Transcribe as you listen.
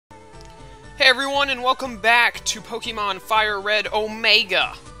everyone, and welcome back to Pokemon Firered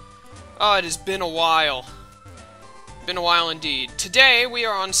Omega. It has been a while. Been a while indeed. Today, we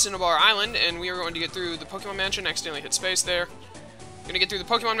are on Cinnabar Island, and we are going to get through the Pokemon Mansion. Accidentally hit space there. Gonna get through the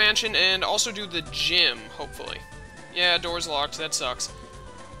Pokemon Mansion, and also do the gym, hopefully. Yeah, door's locked. That sucks.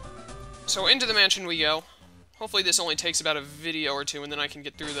 So, into the mansion we go. Hopefully this only takes about a video or two, and then I can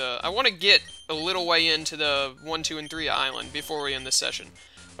get through the... I want to get a little way into the 1, 2, and 3 island before we end this session.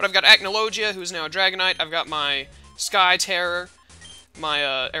 But I've got Acnologia, who's now a Dragonite. I've got my Sky Terror, my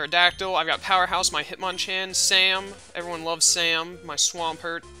Aerodactyl. I've got Powerhouse, my Hitmonchan, Sam. Everyone loves Sam. My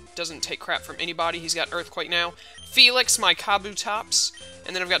Swampert doesn't take crap from anybody. He's got Earthquake now. Felix, my Kabutops.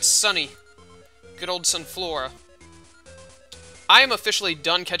 And then I've got Sunny. Good old Sunflora. I am officially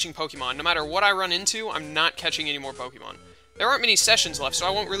done catching Pokemon. No matter what I run into, I'm not catching any more Pokemon. There aren't many sessions left, so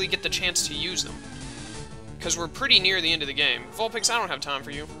I won't really get the chance to use them. Because we're pretty near the end of the game. Vulpix, I don't have time for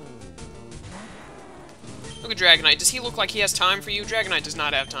you. Look at Dragonite. Does he look like he has time for you? Dragonite does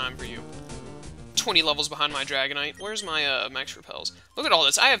not have time for you. 20 levels behind my Dragonite. Where's my Max Repels? Look at all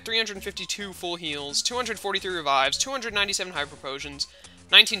this. I have 352 full heals, 243 revives, 297 hyper potions,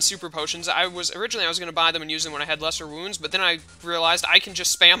 19 super potions. Originally I was going to buy them and use them when I had lesser wounds, but then I realized I can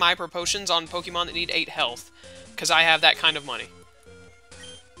just spam hyper potions on Pokemon that need 8 health, because I have that kind of money.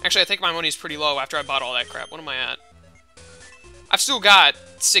 Actually, I think my money's pretty low after I bought all that crap. What am I at? I've still got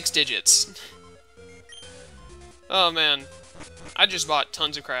 6 digits. Oh man, I just bought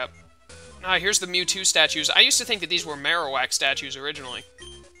tons of crap. Ah, here's the Mewtwo statues. I used to think that these were Marowak statues originally.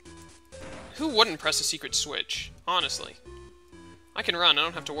 Who wouldn't press a secret switch? Honestly. I can run, I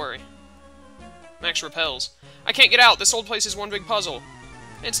don't have to worry. Max Repels. I can't get out, this old place is one big puzzle.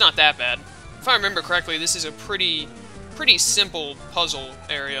 It's not that bad. If I remember correctly, this is a pretty simple puzzle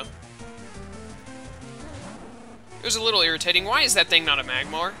area. It was a little irritating. Why is that thing not a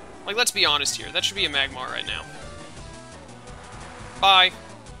Magmar? Like, let's be honest here. That should be a Magmar right now. Bye.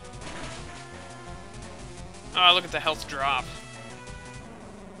 Ah, look at the health drop.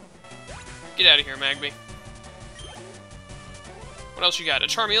 Get out of here, Magby. What else you got? A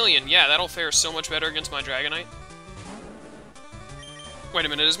Charmeleon. Yeah, that'll fare so much better against my Dragonite. Wait a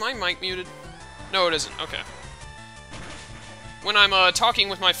minute, is my mic muted? No, it isn't. Okay. When I'm talking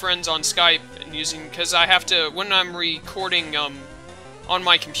with my friends on Skype and using... Because I have to... When I'm recording on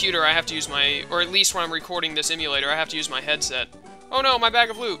my computer, I have to use my... Or at least when I'm recording this emulator, I have to use my headset. Oh no, my bag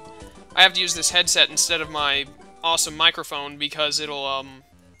of loot! I have to use this headset instead of my awesome microphone because it'll, I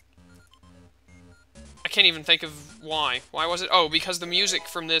can't even think of why. Why was it? Oh, because the music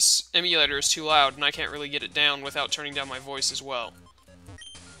from this emulator is too loud and I can't really get it down without turning down my voice as well.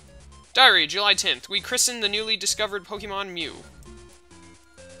 Diary, July 10th. We christened the newly discovered Pokemon Mew.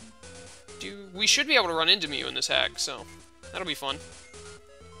 We should be able to run into Mew in this hack, so that'll be fun.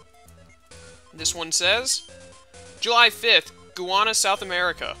 This one says, July 5th, Guyana, South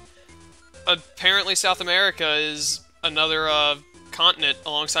America. Apparently South America is another continent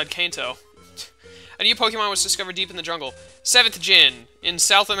alongside Kanto. A new Pokemon was discovered deep in the jungle. 7th Gen in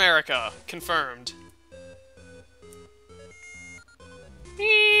South America. Confirmed.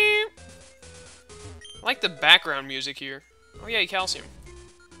 I like the background music here. Oh yeah, calcium.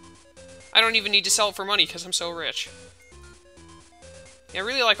 I don't even need to sell it for money because I'm so rich. Yeah, I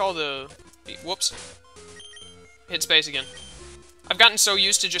really like all the... Whoops. Hit space again. I've gotten so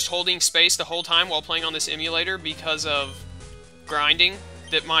used to just holding space the whole time while playing on this emulator because of grinding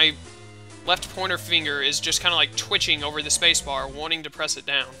that my left pointer finger is just kind of like twitching over the spacebar, wanting to press it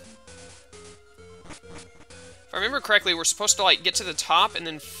down. If I remember correctly, we're supposed to like get to the top and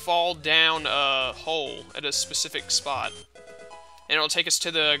then fall down a hole at a specific spot. And it'll take us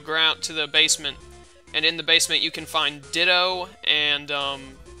to the ground, to the basement. And in the basement you can find Ditto and,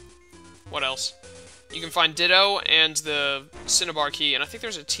 what else? You can find Ditto and the Cinnabar Key, and I think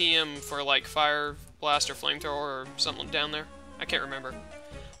there's a TM for, like, Fire Blast or Flamethrower or something down there. I can't remember.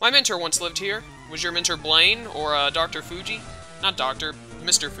 My mentor once lived here. Was your mentor Blaine or Dr. Fuji? Not Doctor,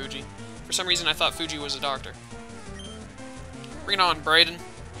 Mr. Fuji. For some reason I thought Fuji was a doctor. Bring it on, Brayden.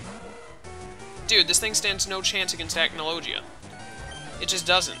 Dude, this thing stands no chance against Acnologia. It just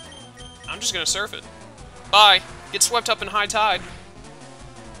doesn't. I'm just gonna surf it. Bye! Get swept up in high tide.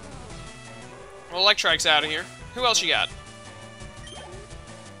 Well, Electrike's out of here. Who else you got?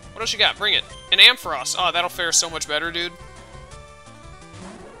 What else you got? Bring it. An Ampharos. Oh, that'll fare so much better, dude.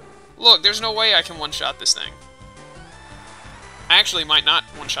 Look, there's no way I can one-shot this thing. I actually might not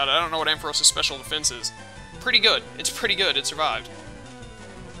one-shot it. I don't know what Ampharos' special defense is. Pretty good. It's pretty good. It survived.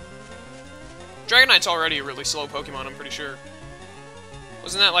 Dragonite's already a really slow Pokemon, I'm pretty sure.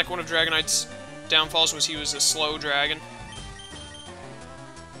 Wasn't that like one of Dragonite's downfalls was he was a slow dragon?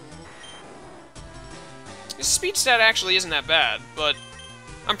 His speed stat actually isn't that bad, but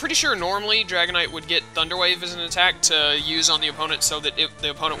I'm pretty sure normally Dragonite would get Thunder Wave as an attack to use on the opponent so that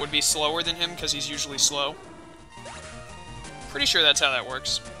the opponent would be slower than him, because he's usually slow. Pretty sure that's how that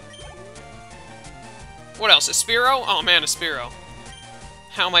works. What else? A Spearow? Oh man, a Spearow.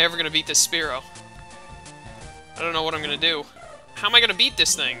 How am I ever going to beat this Spearow? I don't know what I'm going to do. How am I going to beat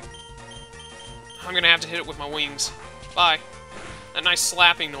this thing? I'm going to have to hit it with my wings. Bye. That nice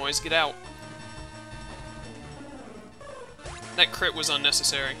slapping noise, get out. That crit was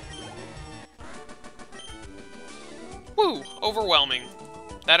unnecessary. Woo! Overwhelming.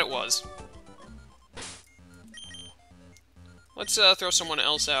 That it was. Let's throw someone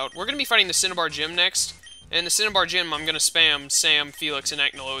else out. We're going to be fighting the Cinnabar Gym next. And the Cinnabar Gym, I'm going to spam Sam, Felix, and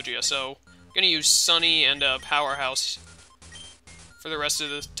Acnologia. So, I'm going to use Sunny and Powerhouse for the rest of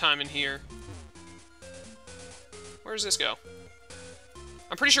the time in here. Where does this go?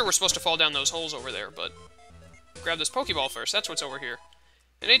 I'm pretty sure we're supposed to fall down those holes over there, but... grab this Pokeball first, that's what's over here.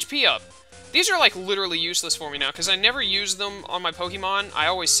 An HP up. These are, like, literally useless for me now, because I never use them on my Pokemon. I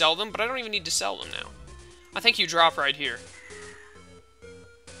always sell them, but I don't even need to sell them now. I think you drop right here.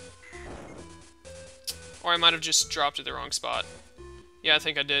 Or I might have just dropped at the wrong spot. Yeah, I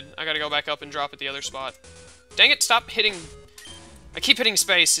think I did. I gotta go back up and drop at the other spot. Dang it, stop hitting... I keep hitting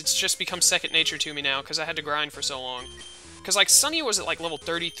space. It's just become second nature to me now, because I had to grind for so long. Because, like, Sunny was at, like, level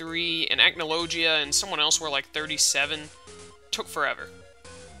 33, and Acnologia and someone else were, like, 37. Took forever.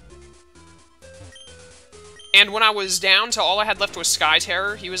 And when I was down to all I had left was Sky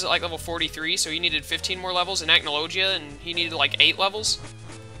Terror, he was at, like, level 43, so he needed 15 more levels, and Acnologia, and he needed, like, 8 levels.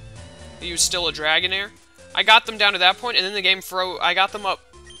 He was still a Dragonair. I got them down to that point, and then the game froze. I got them up.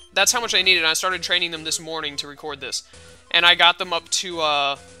 That's how much I needed, and I started training them this morning to record this. And I got them up to,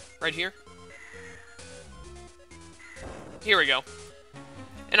 right here. Here we go.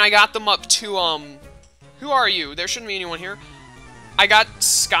 And I got them up to, who are you? There shouldn't be anyone here. I got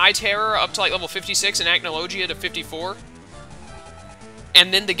Sky Terror up to, like, level 56 and Acnologia to 54.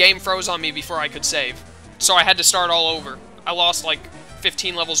 And then the game froze on me before I could save. So I had to start all over. I lost, like,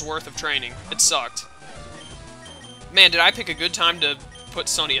 15 levels worth of training. It sucked. Man, did I pick a good time to put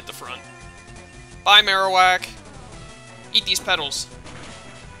Sunny at the front. Bye, Marowak. Eat these petals.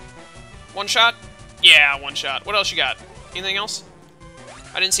 One shot? Yeah, one shot. What else you got? Anything else?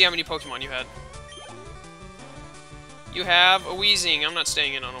 I didn't see how many Pokemon you had. You have a Weezing. I'm not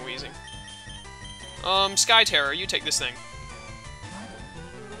staying in on a Weezing. Sky Terror, you take this thing.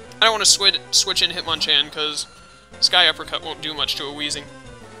 I don't want to switch in Hitmonchan, because Sky Uppercut won't do much to a Weezing.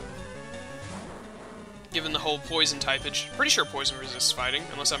 Given the whole poison typage. Pretty sure poison resists fighting,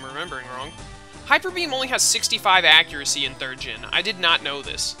 unless I'm remembering wrong. Hyper Beam only has 65 accuracy in 3rd Gen. I did not know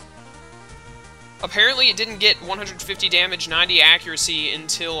this. Apparently it didn't get 150 damage, 90 accuracy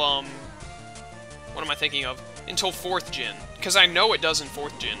until, what am I thinking of? Until 4th Gen. Because I know it does in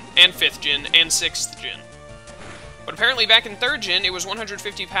 4th Gen, and 5th Gen, and 6th Gen. But apparently back in 3rd Gen, it was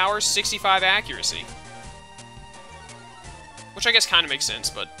 150 power, 65 accuracy. Which I guess kind of makes sense,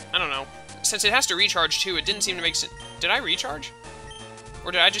 but I don't know. Since it has to recharge too, it didn't seem to make sense. Did I recharge?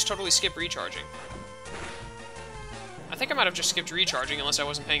 Or did I just totally skip recharging? I think I might have just skipped recharging unless I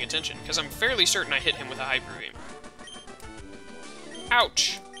wasn't paying attention, because I'm fairly certain I hit him with a Hyper Beam.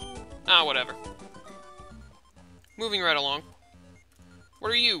 Ouch! Ah, whatever. Moving right along.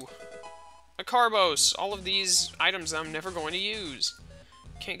 What are you? A Carbos! All of these items I'm never going to use.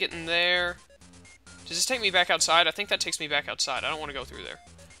 Can't get in there. Does this take me back outside? I think that takes me back outside. I don't want to go through there.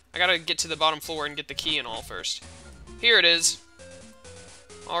 I gotta get to the bottom floor and get the key and all first. Here it is.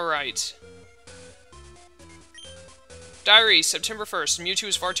 Alright. Diary, September 1st. Mewtwo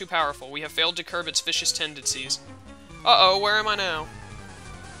is far too powerful. We have failed to curb its vicious tendencies. Uh-oh, where am I now?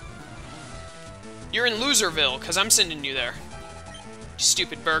 You're in Loserville, because I'm sending you there. You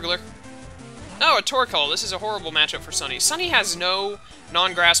stupid burglar. Oh, a Torkoal. This is a horrible matchup for Sunny. Sunny has no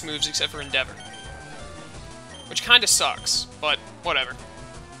non-grass moves except for Endeavor. Which kinda sucks, but whatever.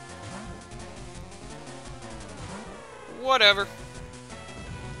 Whatever.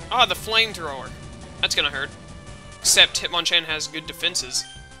 Ah, the Flamethrower. That's gonna hurt. Except Hitmonchan has good defenses.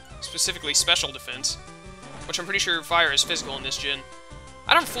 Specifically special defense. Which I'm pretty sure fire is physical in this gen.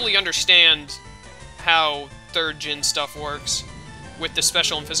 I don't fully understand how 3rd gen stuff works with the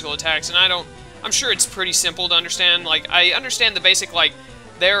special and physical attacks, and I'm sure it's pretty simple to understand. Like, I understand the basic, like,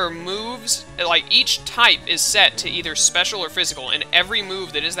 there are moves, like, each type is set to either special or physical, and every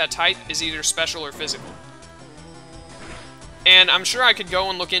move that is that type is either special or physical. And I'm sure I could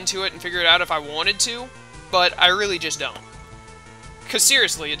go and look into it and figure it out if I wanted to, but I really just don't. Because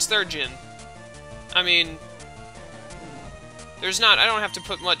seriously, it's 3rd gen. I mean, I don't have to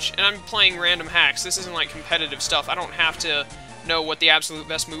put much, and I'm playing random hacks. This isn't like competitive stuff. I don't have to know what the absolute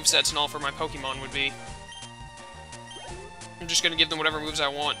best movesets and all for my Pokemon would be. I'm just gonna give them whatever moves I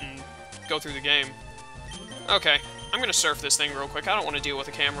want and go through the game. Okay, I'm gonna surf this thing real quick. I don't want to deal with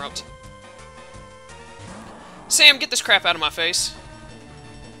a Camerupt. Sam, get this crap out of my face.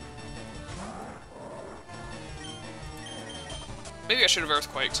 Maybe I should have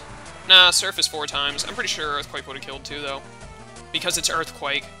Earthquaked. Nah, Surf is 4 times. I'm pretty sure Earthquake would have killed too, though. Because it's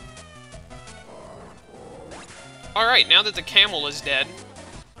Earthquake. Alright, now that the camel is dead,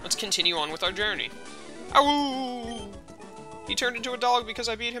 let's continue on with our journey. Ow! He turned into a dog because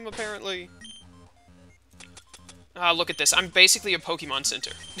I beat him, apparently. Ah, look at this. I'm basically a Pokemon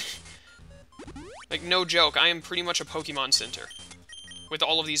Center. Like, no joke, I am pretty much a Pokemon Center. With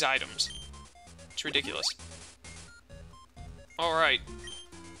all of these items. It's ridiculous. Alright.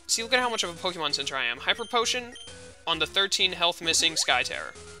 See, look at how much of a Pokemon Center I am. Hyper Potion on the 13 health missing Sky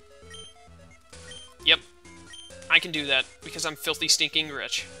Terror. Yep. I can do that, because I'm filthy stinking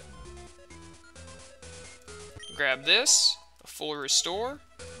rich. Grab this. A full restore.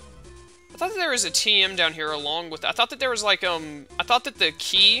 I thought that there was a TM down here along with... I thought that there was like, I thought that the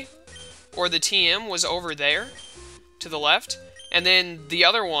key or the TM was over there to the left. And then the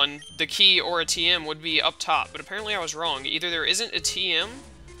other one, the key or a TM, would be up top. But apparently I was wrong. Either there isn't a TM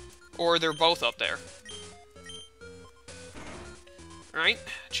or they're both up there. Alright,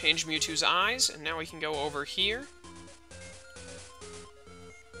 change Mewtwo's eyes, and now we can go over here.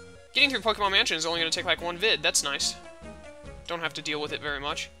 Getting through Pokemon Mansion is only going to take like 1 vid. That's nice. Don't have to deal with it very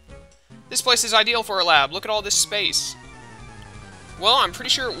much. This place is ideal for a lab. Look at all this space. Well, I'm pretty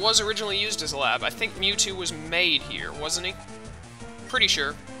sure it was originally used as a lab. I think Mewtwo was made here, wasn't he? Pretty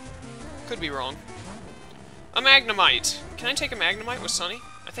sure. Could be wrong. A Magnemite. Can I take a Magnemite with Sunny?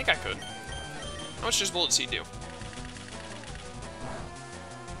 I think I could. How much does Bullet Seed do?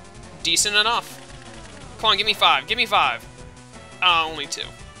 Decent enough. Come on, give me 5. Give me 5. Only 2.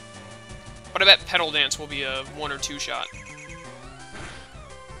 But I bet Petal Dance will be a 1 or 2 shot.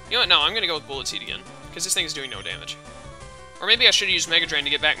 You know what? No, I'm gonna go with Bullet Seed again. Because this thing is doing no damage. Or maybe I should have used Mega Drain to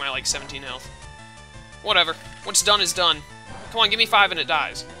get back my, like, 17 health. Whatever. What's done is done. Come on, give me 5 and it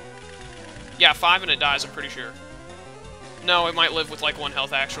dies. Yeah, 5 and it dies, I'm pretty sure. No, it might live with, like, 1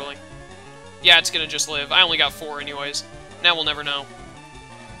 health, actually. Yeah, it's gonna just live. I only got 4 anyways. Now we'll never know.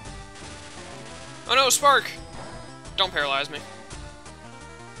 Oh no, Spark! Don't paralyze me.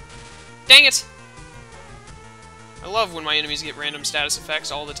 Dang it! I love when my enemies get random status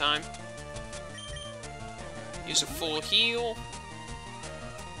effects all the time. Use a full heal.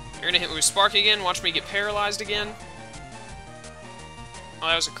 You're gonna hit me with Spark again, watch me get paralyzed again. Oh,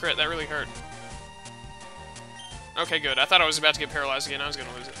 that was a crit, that really hurt. Okay, good. I thought I was about to get paralyzed again, I was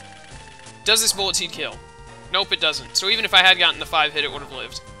gonna lose it. Does this Bullet Seed kill? Nope, it doesn't. So even if I had gotten the 5 hit, it would have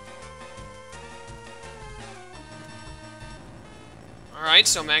lived. Alright,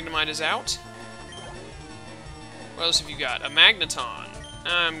 so Magnemite is out. What else have you got? A Magneton.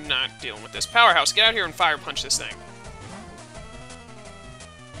 I'm not dealing with this. Powerhouse, get out here and Fire Punch this thing.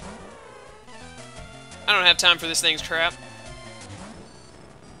 I don't have time for this thing's crap.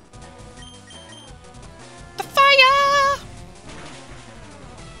 The fire!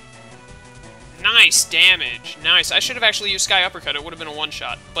 Nice damage. Nice. I should have actually used Sky Uppercut. It would have been a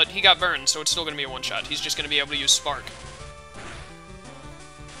 1-shot. But he got burned, so it's still going to be a 1-shot. He's just going to be able to use Spark.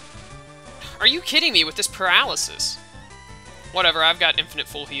 Are you kidding me with this paralysis? Whatever, I've got infinite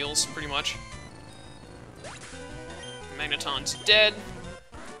full heals, pretty much. Magneton's dead.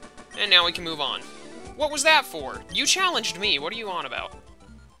 And now we can move on. What was that for? You challenged me. What are you on about?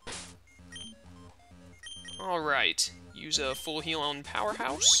 Alright. Use a full heal on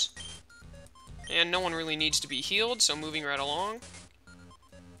Powerhouse. And no one really needs to be healed, so moving right along.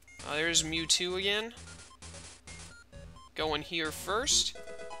 There's Mewtwo again. Going here first.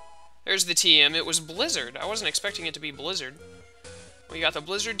 There's the TM. It was Blizzard. I wasn't expecting it to be Blizzard. We got the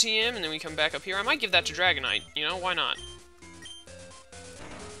Blizzard TM, and then we come back up here. I might give that to Dragonite. You know, why not?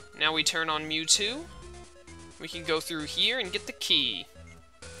 Now we turn on Mewtwo. We can go through here and get the key.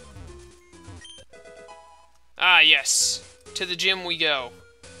 Ah, yes. To the gym we go.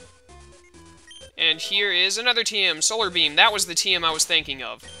 And here is another TM, Solar Beam. That was the TM I was thinking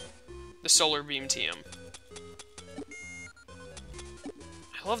of. The Solar Beam TM.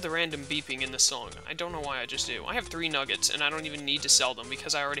 I love the random beeping in this song. I don't know why, I just do. I have 3 nuggets, and I don't even need to sell them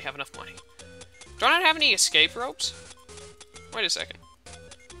because I already have enough money. Do I not have any escape ropes? Wait a second.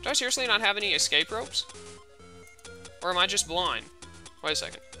 Do I seriously not have any escape ropes? Or am I just blind? Wait a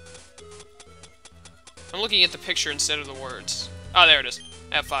second. I'm looking at the picture instead of the words. Ah, there it is.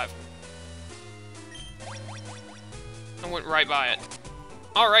 I have 5. I went right by it.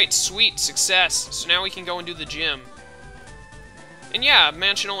 Alright, sweet, success. So now we can go and do the gym. And yeah,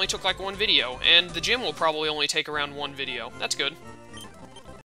 Mansion only took like one video, and the gym will probably only take around one video. That's good.